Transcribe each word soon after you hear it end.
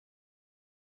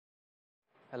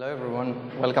Hello everyone,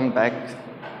 welcome back.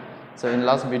 So in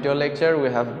last video lecture we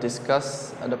have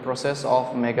discussed the process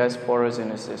of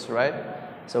megasporogenesis, right?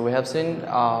 So we have seen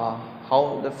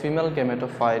how the female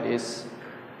gametophyte is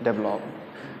developed.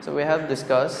 So we have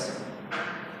discussed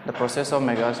the process of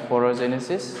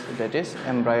megasporogenesis, that is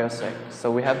embryo sac.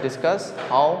 So we have discussed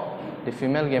how the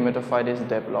female gametophyte is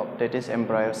developed, that is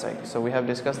embryo sac. So we have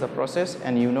discussed the process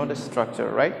and you know the structure,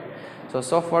 right? So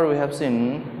far we have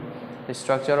seen the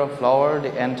structure of flower,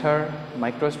 the enter,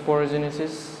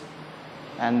 microsporogenesis,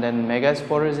 and then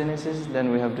megasporogenesis.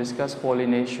 Then we have discussed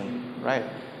pollination, right?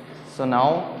 So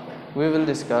now we will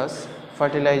discuss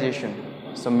fertilization.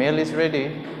 So male is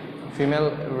ready,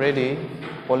 female ready,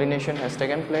 pollination has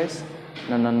taken place.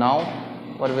 Now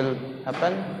what will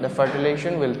happen? The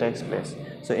fertilization will take place.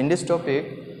 So in this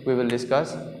topic we will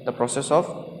discuss the process of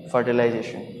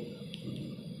fertilization.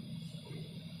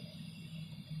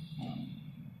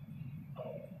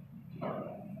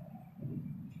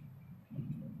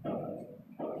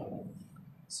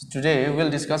 So today we will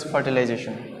discuss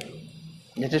fertilization.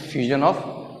 It is fusion of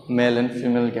male and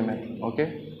female gamete.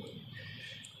 Okay.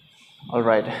 All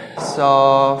right.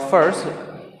 So first,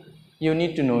 you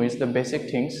need to know is the basic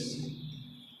things.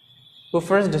 Who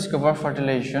first discovered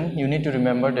fertilization? You need to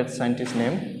remember that scientist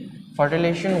name.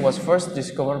 Fertilization was first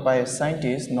discovered by a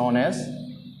scientist known as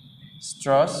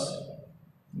Strasburger.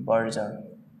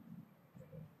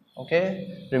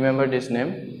 Okay. Remember this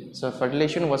name. So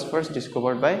fertilization was first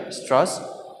discovered by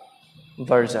Strasburger.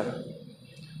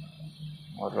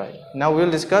 Alright, now we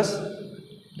will discuss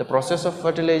the process of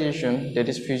fertilization, that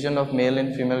is fusion of male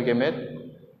and female gamete,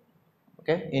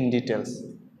 okay, in details.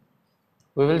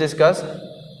 We will discuss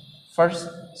first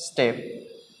step.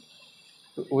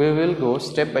 We will go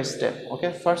step by step.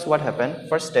 Okay, first what happened?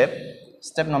 First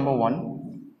step number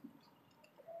 1.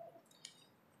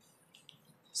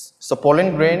 So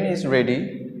pollen grain is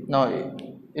ready. Now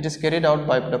it is carried out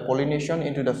by the pollination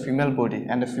into the female body,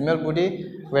 and the female body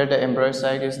where the embryo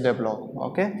sac is developed.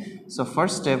 Okay, so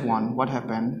first step 1, what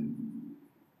happened?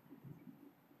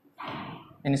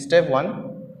 In step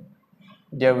 1,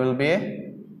 there will be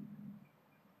a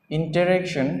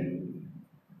interaction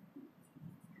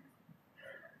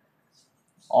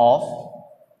of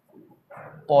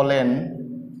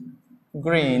pollen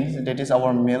grains, that is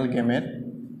our male gamete,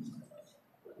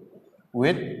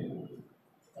 with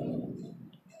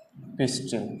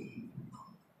pistil.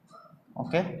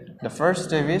 Okay, the first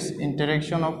step is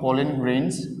interaction of pollen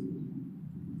grains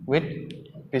with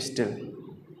pistil.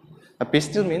 A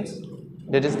pistil means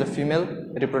that is the female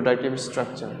reproductive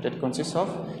structure that consists of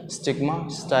stigma,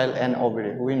 style, and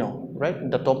ovary. We know,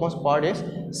 right? The topmost part is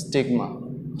stigma.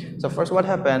 So first what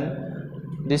happened?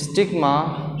 The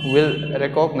stigma will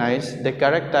recognize the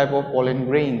correct type of pollen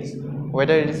grains,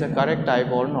 whether it is a correct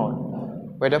type or not,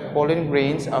 whether pollen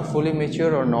grains are fully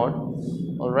mature or not,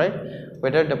 alright,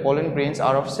 whether the pollen grains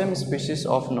are of same species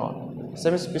or not.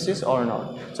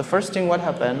 So first thing what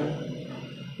happened,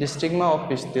 the stigma of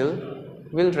pistil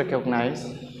will recognize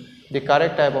the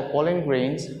correct type of pollen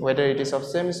grains, whether it is of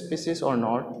same species or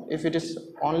not. If it is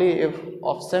only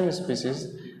of same species,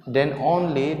 then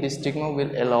only the stigma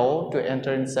will allow to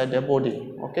enter inside the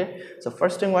body. Okay, so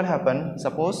first thing what happened,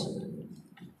 suppose,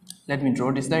 let me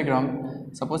draw this diagram.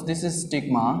 Suppose this is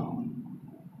stigma,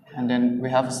 and then we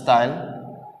have style,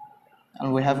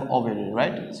 and we have ovary,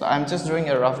 right? So I'm just drawing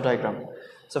a rough diagram.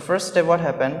 So first step what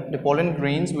happened, the pollen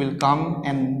grains will come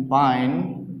and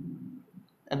bind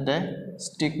at the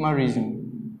stigma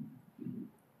region.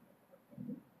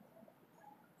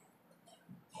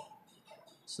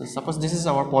 So suppose this is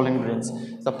our pollen grains.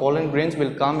 The pollen grains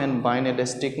will come and bind at the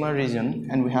stigma region,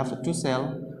 and we have two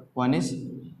cells. One is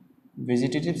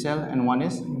vegetative cell and one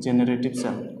is generative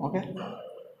cell. Okay.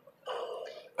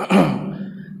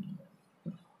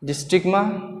 The stigma,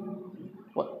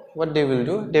 what they will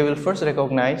do, they will first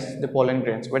recognize the pollen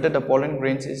grains, whether the pollen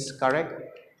grains is correct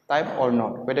type or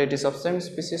not, whether it is of same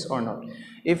species or not.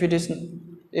 If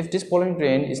this pollen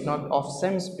grain is not of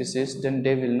same species, then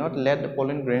they will not let the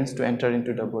pollen grains to enter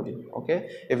into the body. Okay,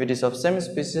 if it is of same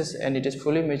species and it is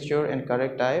fully mature and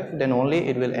correct type, then only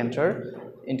it will enter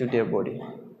into their body.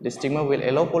 The stigma will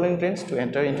allow pollen grains to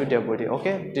enter into their body.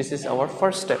 Okay, this is our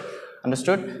first step.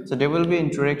 Understood? So there will be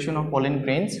interaction of pollen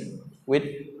grains with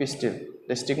pistil.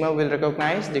 The stigma will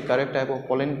recognize the correct type of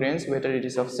pollen grains, whether it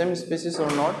is of same species or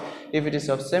not. If it is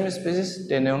of same species,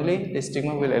 then only the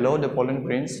stigma will allow the pollen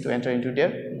grains to enter into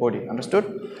their body. Understood?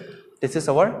 This is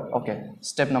our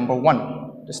step number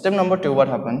 1. The step number 2, what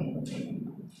happened?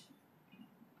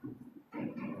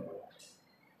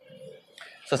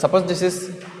 So suppose this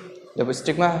is the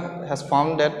stigma has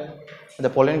found that the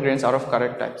pollen grains are of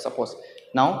correct type. Suppose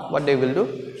Now what they will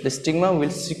do, the stigma will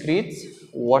secrete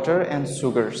water and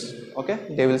sugars. Okay,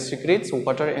 they will secrete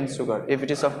water and sugar. If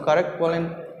it is of correct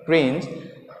pollen grains,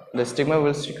 the stigma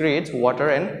will secrete water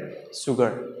and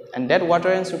sugar, and that water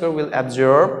and sugar will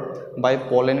absorb by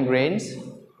pollen grains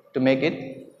to make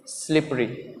it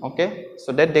slippery. Okay,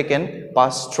 so that they can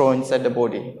pass through inside the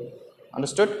body.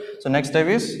 Understood? So next step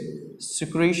is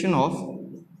secretion of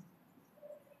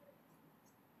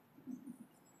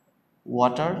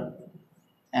water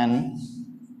and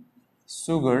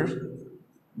sugar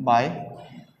by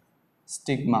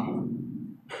stigma.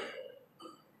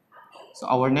 So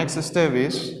our next step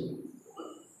is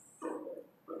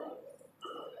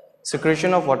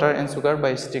secretion of water and sugar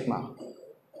by stigma.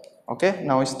 Okay,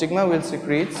 now stigma will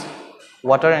secrete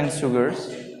water and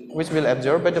sugars which will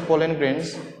absorb by the pollen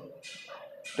grains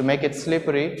to make it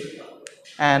slippery,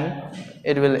 and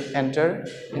it will enter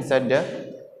inside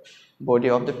the body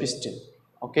of the pistil.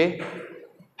 Okay,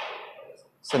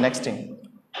 so next thing,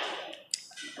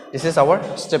 this is our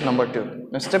step number 2.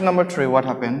 Now step number 3, what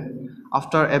happened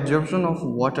after absorption of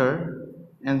water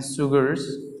and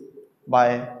sugars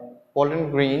by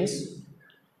pollen grains?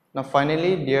 Now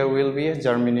finally there will be a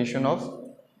germination of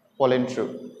pollen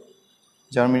tube.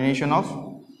 Germination of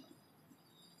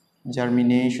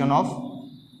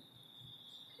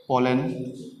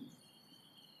pollen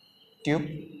tube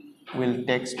will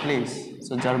take place.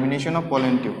 So germination of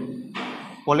pollen tube.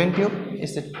 Pollen tube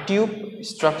is a tube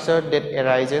structure that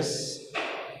arises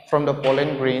from the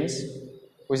pollen grains,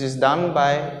 which is done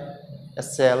by a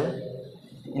cell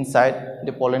inside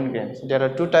the pollen grains. There are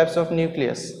two types of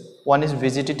nucleus. One is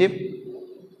vegetative,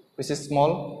 which is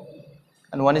small,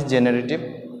 and one is generative,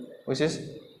 which is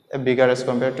bigger as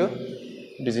compared to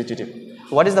vegetative.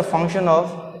 What is the function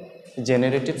of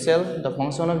generative cell? The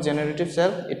function of generative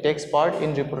cell, it takes part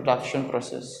in reproduction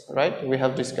process, right? We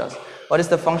have discussed. What is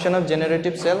the function of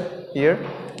generative cell here?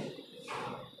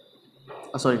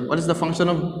 What is the function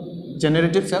of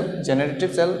generative cell?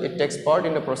 Generative cell, it takes part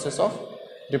in the process of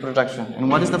reproduction. And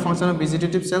what is the function of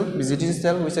vegetative cell? Vegetative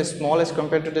cell, which is small as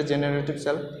compared to the generative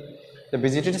cell. The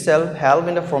vegetative cell help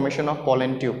in the formation of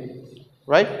pollen tube,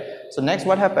 right? So next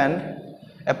what happened?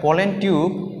 A pollen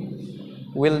tube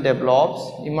will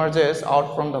develops, emerges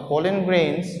out from the pollen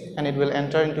grains, and it will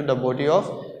enter into the body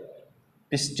of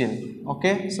pistil.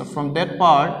 Okay, so from that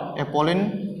part a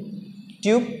pollen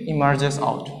tube emerges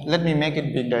out. Let me make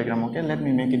it big diagram. Okay, let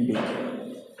me make it big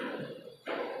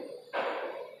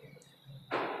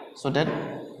so that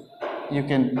you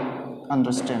can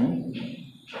understand.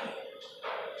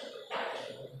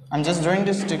 I'm just drawing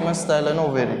this stigma, style and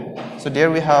ovary. So there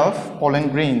we have pollen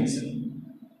grains.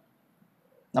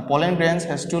 The pollen grains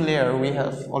has two layers. We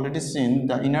have already seen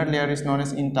the inner layer is known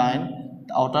as intine,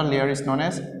 the outer layer is known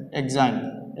as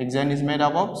exine. Exine is made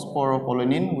up of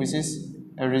sporopollenin, which is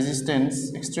a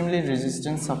extremely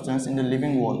resistant substance in the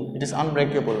living world. It is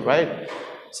unbreakable, right?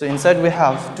 So inside we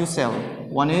have two cells.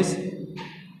 One is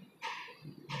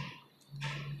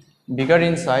bigger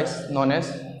in size, known as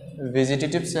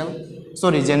generative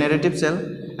cell,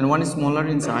 and one is smaller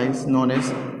in size, known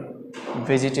as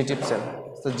vegetative cell.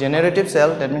 So generative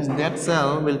cell, that means that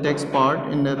cell will take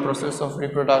part in the process of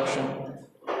reproduction.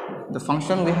 The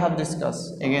function we have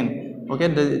discussed again. Okay,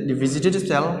 the vegetative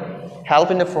cell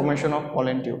help in the formation of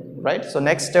pollen tube, right? So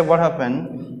next step, what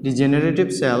happened? The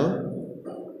generative cell,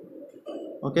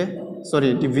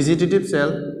 the vegetative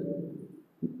cell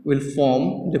will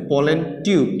form the pollen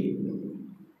tube.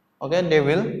 Okay, they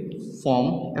will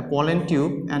form a pollen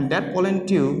tube, and that pollen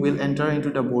tube will enter into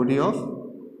the body of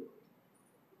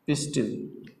pistil.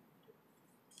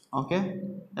 Okay,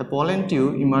 a pollen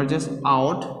tube emerges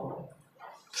out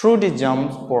through the germ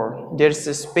pore. There's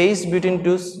a space between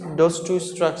those two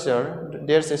structures.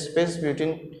 There's a space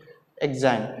between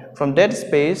exine. From that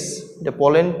space, the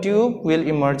pollen tube will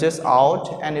emerges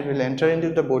out, and it will enter into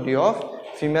the body of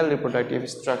female reproductive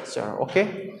structure.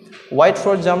 Okay, why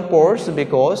through germ pores?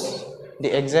 Because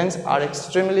the exines are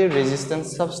extremely resistant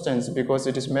substance, because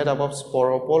it is made up of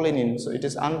sporopollenin, so it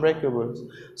is unbreakable.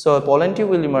 So a pollen tube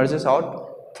will emerges out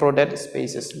through that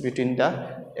spaces between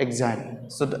the exine.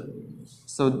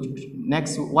 So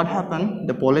next what happened?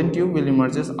 The pollen tube will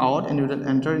emerges out and it will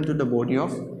enter into the body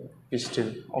of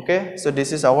pistil. Okay, so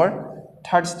this is our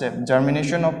third step,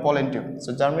 germination of pollen tube.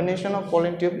 So germination of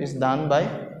pollen tube is done by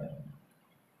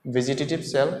vegetative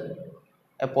cell.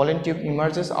 A pollen tube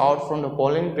emerges out from the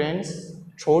pollen grains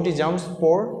through the germ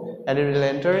spore, and it will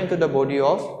enter into the body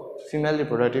of female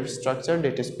reproductive structure,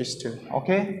 that is pistil.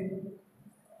 Okay,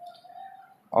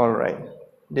 all right,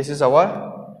 this is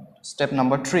our step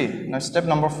number 3. Now step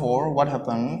number 4, what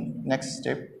happened? Next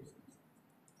step,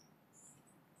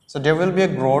 so there will be a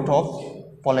growth of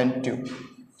pollen tube.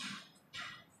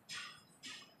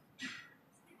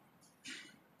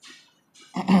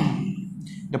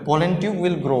 The pollen tube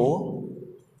will grow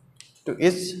to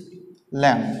its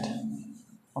length.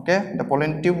 Okay, the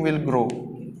pollen tube will grow.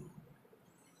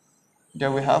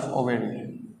 There we have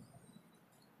ovary.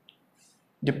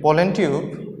 The pollen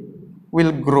tube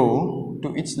will grow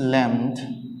to its length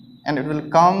and it will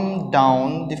come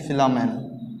down the filament.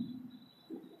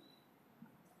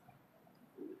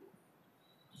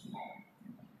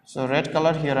 So red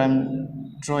color here I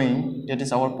am drawing, that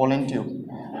is our pollen tube.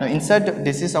 Now inside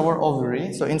this is our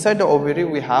ovary. So inside the ovary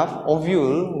we have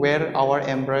ovule where our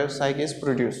embryo sac is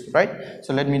produced, right?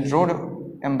 So let me draw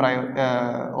the embryo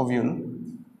ovule.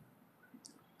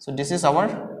 So this is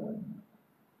our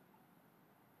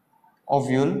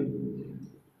ovule.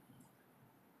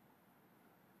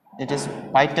 It is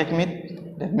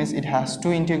bitegmate, that means it has two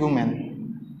integument.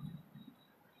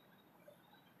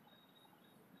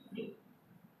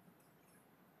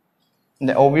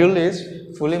 The ovule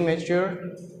is fully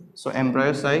mature, so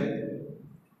embryo sac,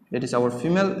 that is our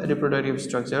female reproductive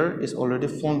structure, is already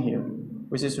formed here,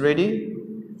 which is ready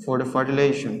for the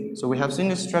fertilization. So we have seen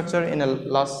the structure in a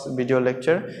last video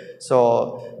lecture.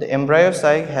 So the embryo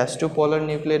sac has two polar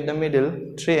nuclei at the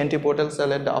middle, three antipodal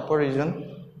cell at the upper region,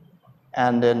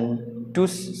 and then two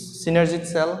synergic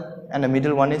cell, and the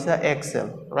middle one is the egg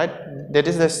cell, right? That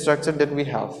is the structure that we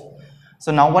have.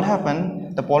 So now what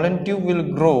happened? The pollen tube will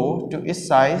grow to its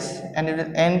size and it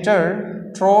will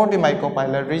enter through the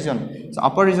micropylar region. So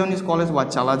upper region is called as what?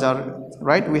 Chalajar,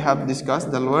 right? We have discussed.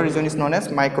 The lower region is known as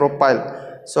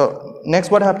micropyle. So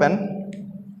next what happened?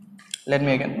 Let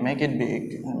me again make it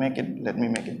big. Let me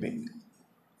make it big.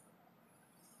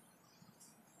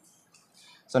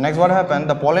 So next what happened?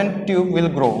 The pollen tube will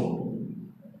grow.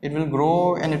 It will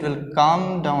grow and it will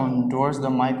come down towards the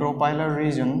micropylar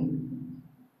region.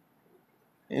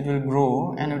 It will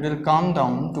grow and it will come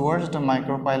down towards the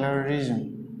micropylar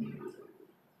region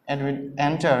and will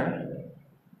enter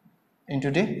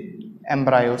into the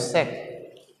embryo sac.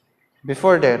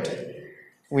 Before that,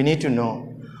 we need to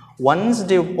know, once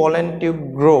the pollen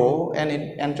tube grow and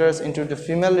it enters into the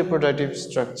female reproductive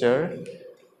structure,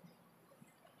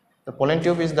 the pollen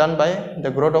tube is done by, the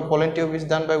growth of pollen tube is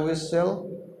done by which cell?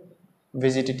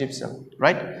 Vegetative cell,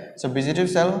 right? So vegetative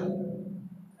cell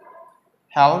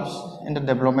helps in the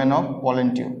development of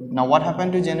pollen tube. Now what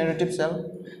happened to generative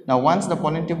cell? Now once the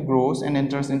pollen tube grows and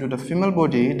enters into the female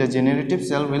body, the generative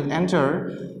cell will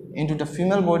enter into the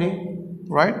female body,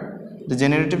 right? The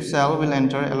generative cell will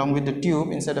enter along with the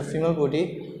tube inside the female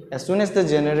body. As soon as the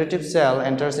generative cell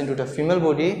enters into the female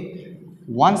body,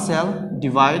 one cell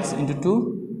divides into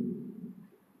two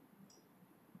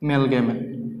male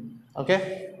gamete.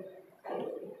 Okay?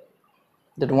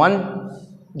 That one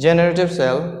generative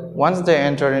cell, once they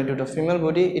enter into the female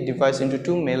body, it divides into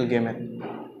two male gamete.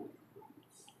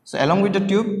 So along with the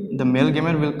tube, the male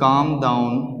gamete will come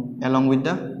down along with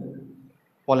the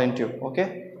pollen tube.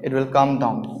 Okay, it will come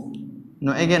down.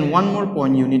 Now again, one more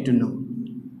point you need to know.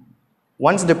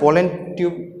 Once the pollen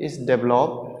tube is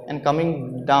developed and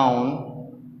coming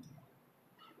down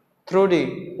through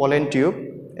the pollen tube,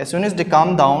 as soon as they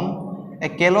come down, a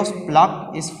callus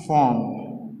plug is formed.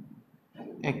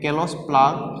 A callus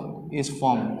plug is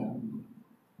formed.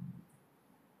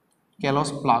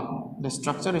 Callus plug. The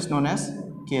structure is known as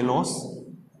callus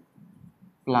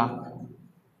plug.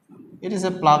 It is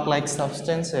a plug-like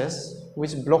substances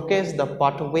which blockades the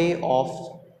pathway of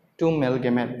two male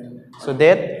gamete, so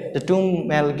that the two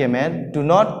male gamete do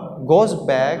not goes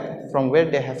back from where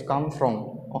they have come from.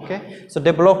 Okay, so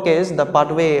they blockades the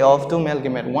pathway of two male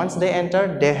gamete. Once they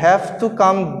enter, they have to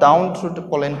come down through the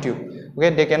pollen tube. Okay,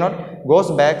 they cannot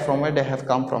goes back from where they have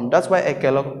come from. That's why a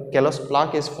callus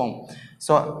plug is formed.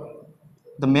 So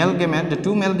the male gamete, the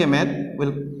two male gamete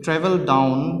will travel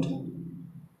down,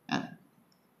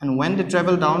 and when they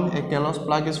travel down, a callus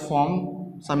plug is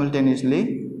formed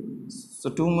simultaneously. So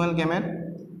two male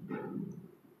gamete,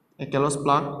 a callus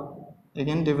plug,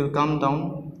 again they will come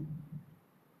down.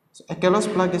 So a callus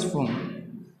plug is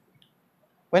formed.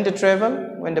 When they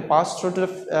travel, when they pass through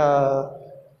the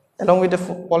along with the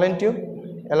pollen tube,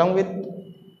 along with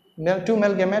two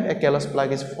male gamete, a callus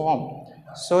plug is formed.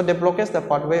 So they blockage the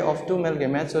pathway of two male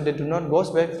gametes, so they do not go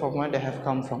back from where they have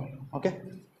come from. Okay,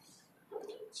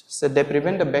 so they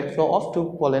prevent the backflow of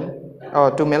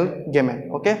two male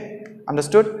gamete. Okay,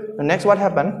 understood? The next what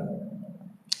happened?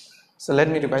 So let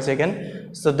me revise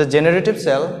again. So the generative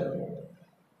cell,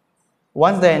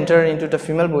 once they enter into the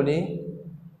female body,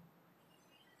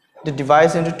 they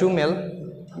divide into two male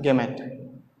gamete.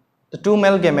 The two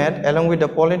male gamete along with the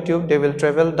pollen tube, they will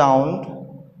travel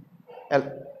down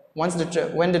Once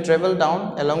when they travel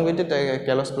down, along with it, the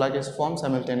callus plug is formed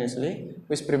simultaneously,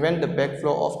 which prevent the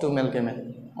backflow of two male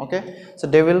gametes. Okay, so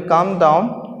they will come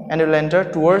down and will enter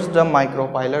towards the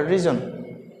micropylar region,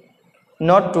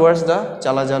 not towards the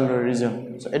chalajal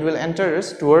region. So it will enter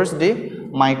towards the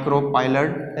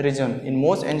micropylar region. In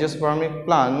most angiospermic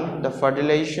plant, the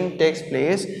fertilization takes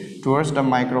place towards the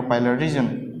micropylar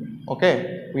region.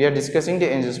 Okay, we are discussing the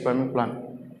angiospermic plant.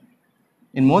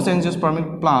 In most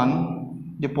angiospermic plant,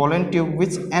 the pollen tube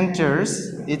which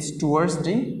enters is towards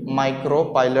the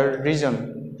micropylar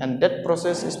region, and that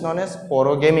process is known as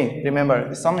porogamy.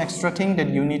 Remember, some extra thing that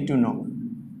you need to know.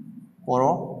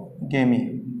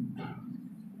 Porogamy.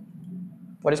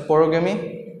 What is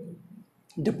porogamy?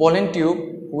 The pollen tube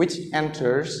which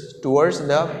enters towards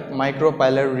the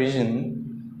micropylar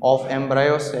region of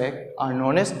embryo sac are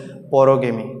known as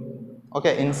porogamy.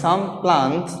 Okay, in some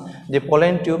plants, the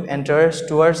pollen tube enters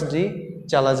towards the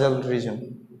chalajal region.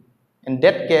 In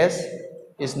that case,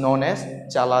 is known as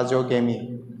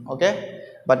chalajogamy. Okay,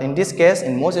 but in this case,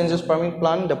 in most angiospermic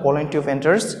plant, the pollen tube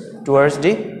enters towards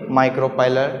the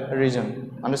micropylar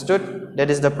region. Understood? That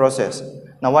is the process.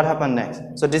 Now, what happened next?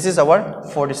 So, this is our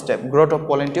fourth step: growth of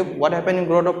pollen tube. What happened in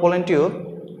growth of pollen tube?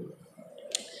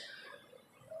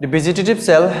 The vegetative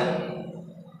cell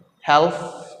help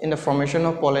in the formation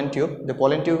of pollen tube. The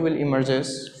pollen tube will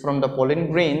emerges from the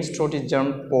pollen grains through the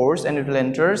germ pores, and it will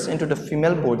enters into the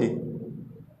female body.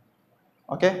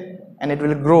 Okay, and it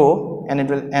will grow and it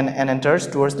will and enters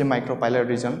towards the micropylar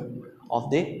region of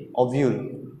the ovule.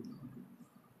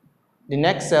 The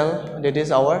next cell, that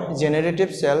is our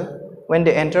generative cell, when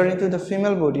they enter into the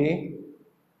female body,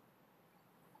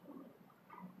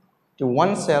 the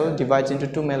one cell divides into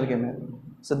two male gametes.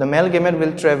 So the male gamete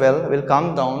will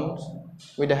come down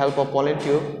with the help of pollen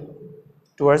tube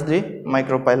towards the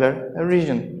micropylar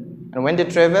region, and when they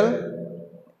travel,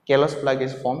 callus plug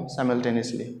is formed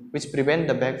simultaneously, which prevent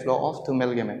the backflow of two male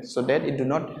gametes, so that it do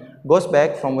not goes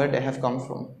back from where they have come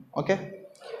from. Okay.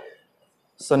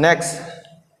 So next,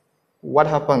 what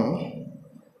happened?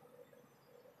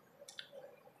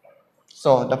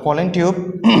 So the pollen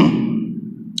tube,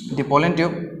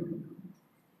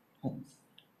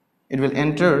 it will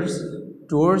enters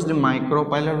towards the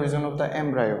micropylar region of the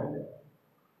embryo.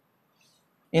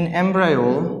 In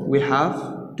embryo, we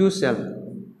have two cells.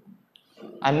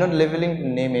 I'm not leveling the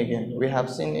name again. We have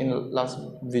seen in last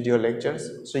video lectures,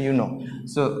 so you know.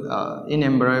 So in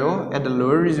embryo, at the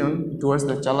lower region towards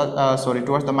the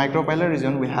towards the micropylar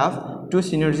region, we have two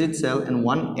synergid cell and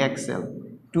one egg cell.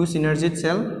 Two synergid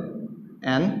cell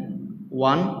and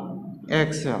one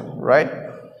egg cell, right?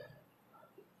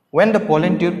 When the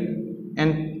pollen tube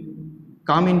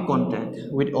come in contact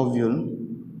with ovule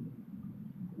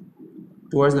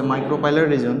towards the micropylar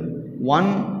region,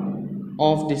 one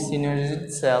of the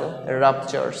synergid cell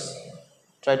ruptures.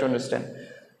 Try to understand.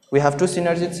 We have two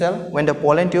synergid cell. When the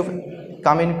pollen tube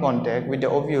come in contact with the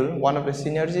ovule, one of the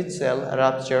synergid cell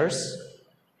ruptures.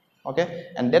 Okay,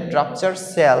 and that ruptured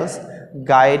cells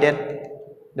guided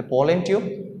the pollen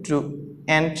tube to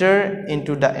enter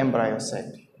into the embryo sac.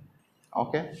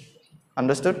 Okay,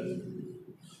 understood?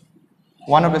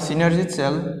 One of the synergid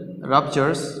cell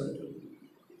ruptures,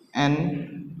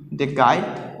 and they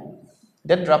guide.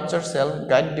 That rupture cell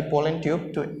guide the pollen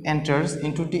tube to enters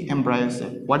into the embryo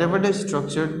sac. Whatever the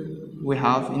structure we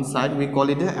have inside, we call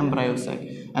it the embryo sac,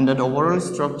 and that overall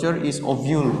structure is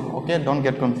ovule. Okay, don't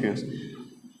get confused.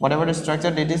 Whatever the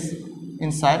structure that is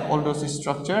inside all those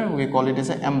structure, we call it as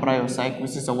an embryo sac,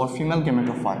 which is our female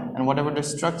gametophyte, and whatever the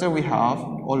structure we have,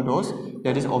 all those,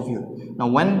 that is ovule. Now,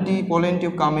 when the pollen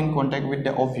tube come in contact with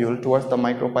the ovule towards the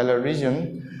micropylar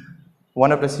region,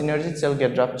 one of the synergid cell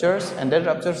get ruptures, and that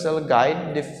rupture cell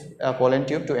guide the pollen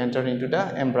tube to enter into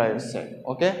the embryo sac.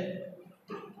 Okay,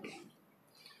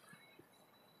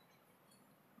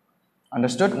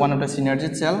 understood? One of the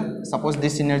synergid cell, suppose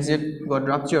this synergid got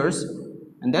ruptures,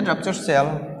 and that rupture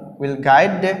cell will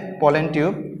guide the pollen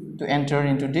tube to enter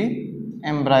into the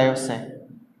embryo sac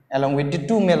along with the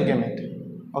two male gamete.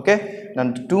 Okay,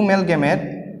 then the two male gamete,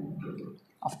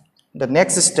 the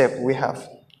next step we have.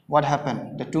 What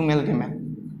happened? The two male gamete.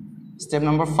 Step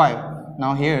number 5.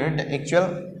 Now here the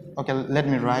actual. Okay, let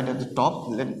me write at the top.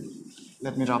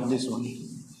 Let me wrap this one.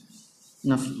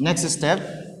 Now next step,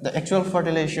 the actual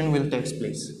fertilization will take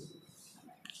place.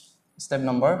 Step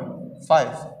number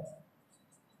 5.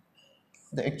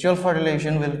 The actual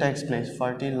fertilization will take place.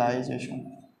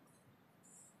 Fertilization.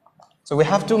 So we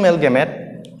have two male gamete.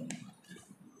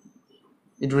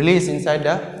 It released inside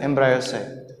the embryo sac,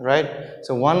 right?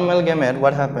 So one male gamete,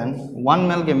 what happened? One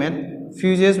male gamete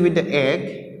fuses with the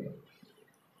egg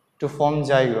to form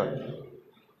zygote.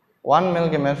 One male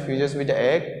gamete fuses with the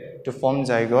egg to form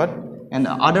zygote, and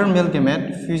the other male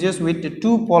gamete fuses with the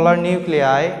two polar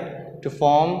nuclei to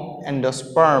form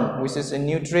endosperm, which is a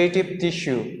nutritive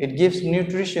tissue. It gives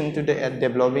nutrition to the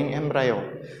developing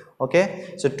embryo.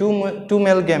 Okay, so two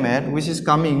male gamete which is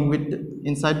coming with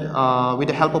inside with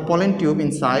the help of pollen tube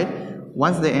inside.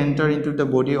 Once they enter into the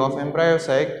body of embryo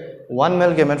sac, one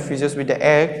male gamete fuses with the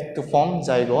egg to form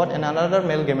zygote, and another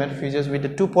male gamete fuses with the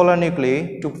two polar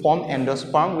nuclei to form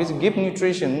endosperm, which give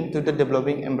nutrition to the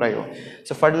developing embryo.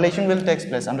 So fertilization will take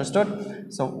place. Understood?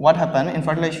 So what happened in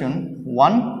fertilization?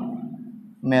 One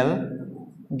male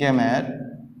gamete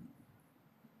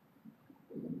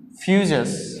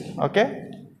fuses, okay,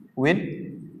 with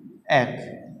egg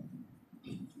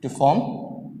to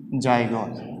form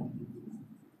zygote,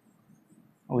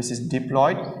 which is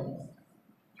diploid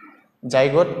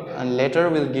zygote, and later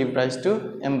will give rise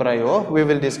to embryo. We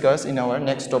will discuss in our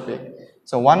next topic.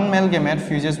 So one male gamete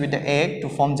fuses with the egg to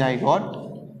form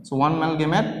zygote. So one male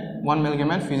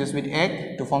gamete fuses with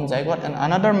egg to form zygote, and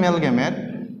another male gamete,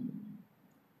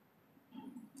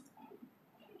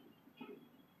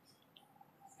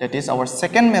 that is our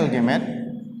second male gamete.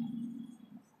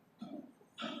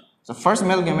 So first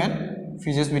male gamete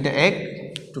fuses with the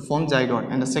egg to form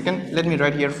zygote, and the second, let me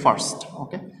write here first,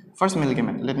 okay, first male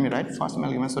gamete, let me write first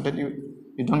male gamete so that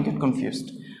you don't get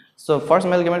confused. So first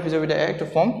male gamete fuses with the egg to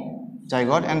form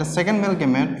zygote, and the second male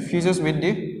gamete fuses with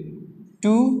the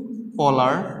two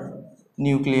polar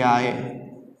nuclei,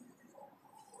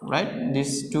 right,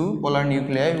 these two polar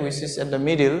nuclei which is at the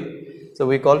middle, so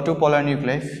we call two polar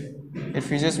nuclei. It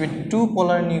fuses with two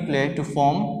polar nuclei to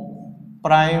form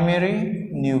primary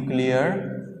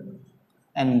nuclear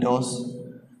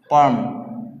endosperm.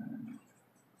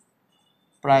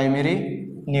 Primary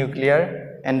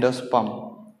nuclear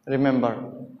endosperm.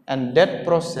 Remember, and that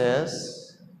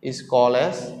process is called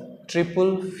as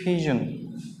triple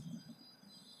fusion.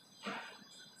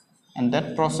 And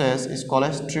that process is called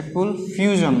as triple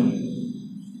fusion.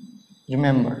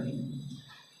 Remember,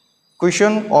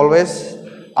 question always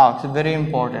asks, very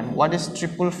important, what is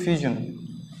triple fusion?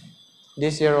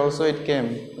 This year also it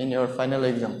came in your final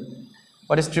exam.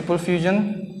 What is triple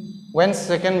fusion? When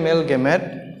second male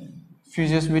gamete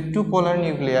fuses with two polar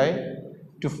nuclei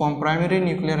to form primary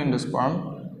nuclear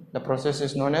endosperm, the process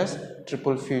is known as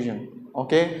triple fusion.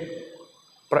 Okay,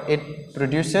 it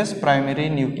produces primary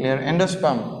nuclear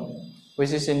endosperm,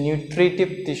 which is a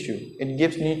nutritive tissue. It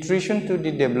gives nutrition to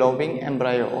the developing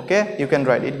embryo. Okay, you can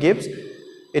write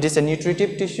it is a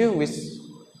nutritive tissue which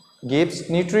gives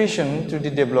nutrition to the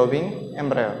developing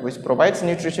embryo, which provides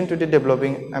nutrition to the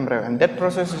developing embryo, and that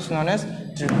process is known as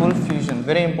triple fusion.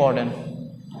 Very important.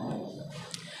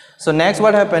 So next,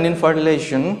 what happened in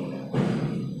fertilization?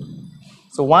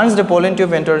 So once the pollen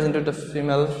tube enters into the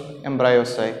female embryo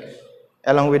sac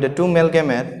along with the two male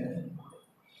gamete,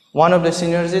 one of the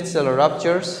synergid cell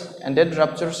ruptures, and that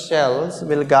ruptured cells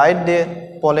will guide the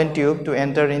pollen tube to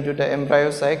enter into the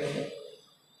embryo sac.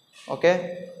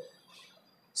 Okay,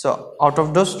 so out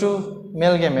of those two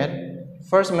male gamete,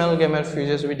 first male gamete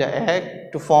fuses with the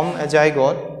egg to form a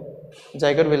zygote.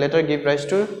 Zygote will later give rise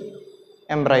to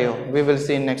embryo. We will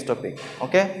see in next topic,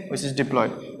 okay, which is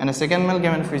diploid. And the second male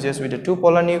gamete fuses with the two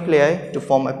polar nuclei to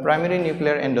form a primary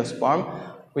nuclear endosperm,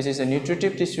 which is a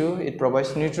nutritive tissue. It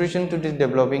provides nutrition to the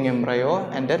developing embryo,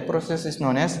 and that process is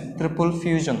known as triple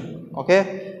fusion.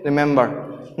 Okay,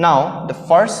 remember. Now the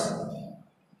first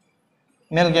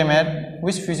male gamete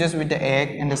which fuses with the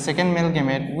egg and the second male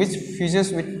gamete which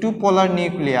fuses with two polar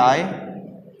nuclei,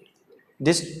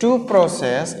 these two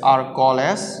processes are called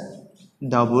as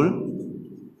double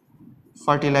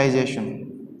fertilization.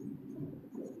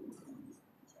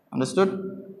 Understood?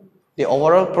 The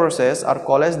overall process are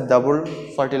called as double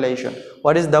fertilization.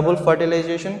 What is double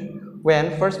fertilization?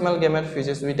 When first male gamete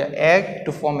fuses with the egg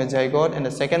to form a zygote and the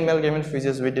second male gamete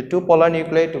fuses with the two polar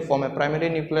nuclei to form a primary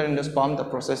nuclear endosperm, the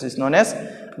process is known as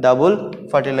double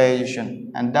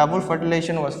fertilization. And double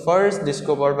fertilization was first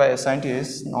discovered by a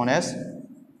scientist known as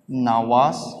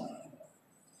Nawaz-Sin.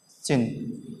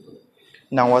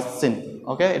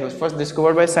 Okay, it was first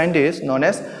discovered by scientists known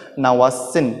as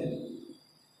Nawaz-Sin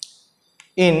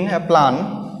in a plant,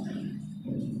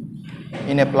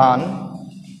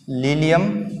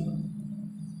 Lilium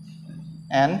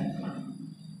and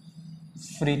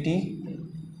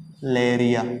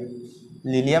Fritillaria.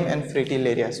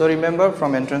 So remember,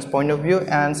 from entrance point of view,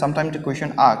 and sometimes the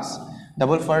question asks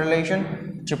double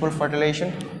fertilization, triple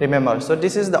fertilization. Remember, so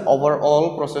this is the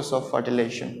overall process of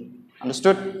fertilization.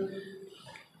 Understood?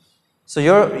 So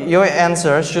your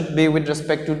answer should be with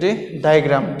respect to the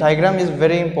diagram. Diagram is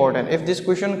very important. If this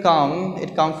question come,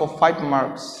 it comes for 5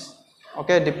 marks.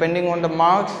 Okay, depending on the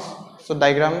marks, so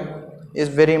diagram is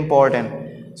very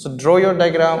important. So draw your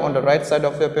diagram on the right side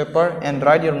of your paper and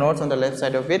write your notes on the left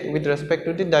side of it with respect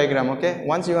to the diagram. Okay,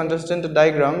 once you understand the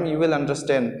diagram, you will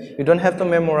understand. You don't have to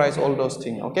memorize all those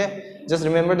things. Okay, just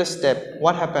remember the step.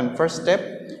 What happened? First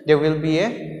step, there will be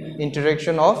a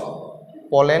interaction of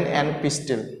pollen and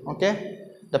pistil. Okay,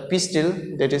 the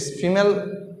pistil, that is female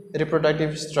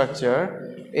reproductive structure,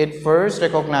 it first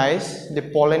recognize the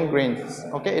pollen grains.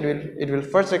 Okay, it will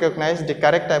first recognize the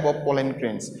correct type of pollen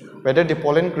grains, whether the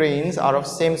pollen grains are of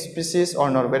same species or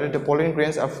not, whether the pollen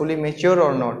grains are fully mature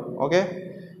or not.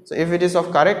 Okay, so if it is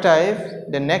of correct type,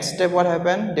 the next step what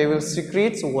happen, they will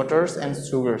secrete waters and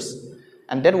sugars,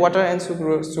 and that water and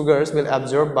sugars will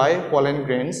absorb by pollen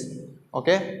grains.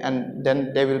 Okay, and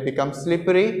then they will become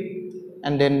slippery,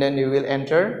 and then you will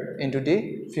enter into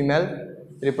the female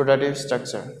reproductive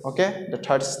structure. Okay, the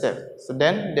third step. So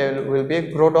then there will be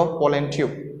a growth of pollen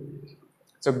tube.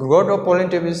 So growth of pollen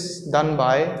tube is done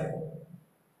by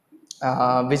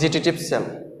vegetative cell,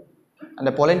 and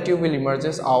the pollen tube will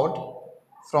emerges out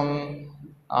from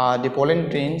the pollen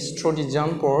grains through the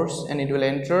germ pores, and it will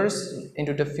enters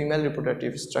into the female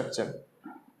reproductive structure,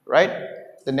 right?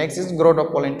 The next is growth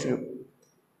of pollen tube.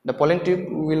 The pollen tube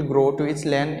will grow to its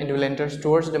length, it will enter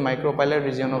towards the micropylar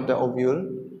region of the ovule,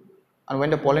 and when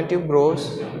the pollen tube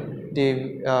grows,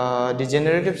 the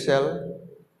degenerative cell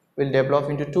will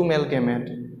develop into two male gametes,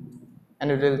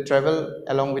 and it will travel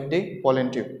along with the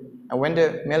pollen tube. And when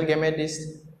the male gamete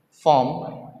is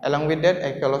formed, along with that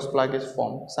a callus plug is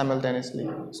formed simultaneously,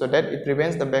 so that it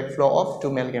prevents the backflow of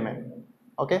two male gametes.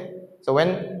 Okay, so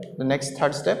when the next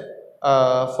fourth step,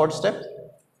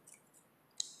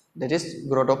 that is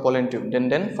growth of pollen tube,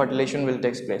 then fertilization will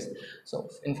take place. So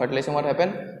in fertilization what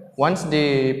happen, once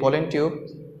the pollen tube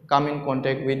come in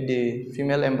contact with the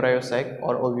female embryo sac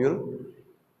or ovule,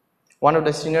 one of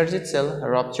the synergid cell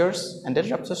ruptures, and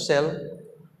that ruptured cell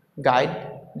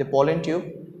guide the pollen tube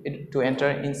to enter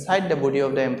inside the body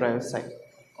of the embryo sac.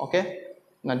 Okay,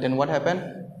 now then what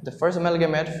happen, the first male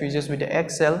gamete fuses with the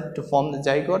egg cell to form the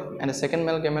zygote, and the second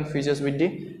male gamete fuses with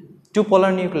the two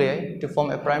polar nuclei to form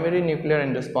a primary nuclear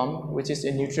endosperm, which is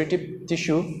a nutritive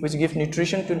tissue which gives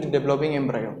nutrition to the developing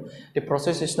embryo. The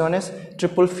process is known as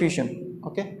triple fusion.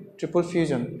 Okay, triple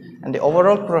fusion, and the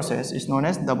overall process is known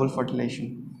as double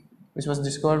fertilization, which was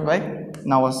discovered by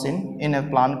Nawasin in a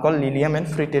plant called Lilium and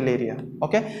Fritillaria.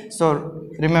 Okay, so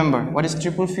remember, what is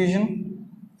triple fusion,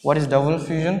 what is double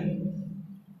fusion,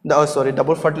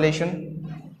 double fertilization,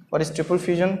 what is triple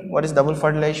fusion, what is double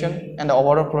fertilization, and the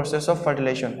overall process of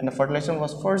fertilization. And the fertilization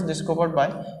was first discovered by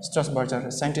Strasburger,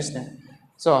 a scientist name.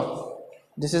 So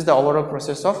this is the overall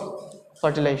process of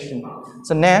fertilization.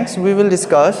 So next we will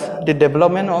discuss the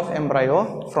development of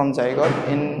embryo from zygote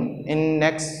in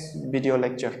next video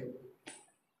lecture.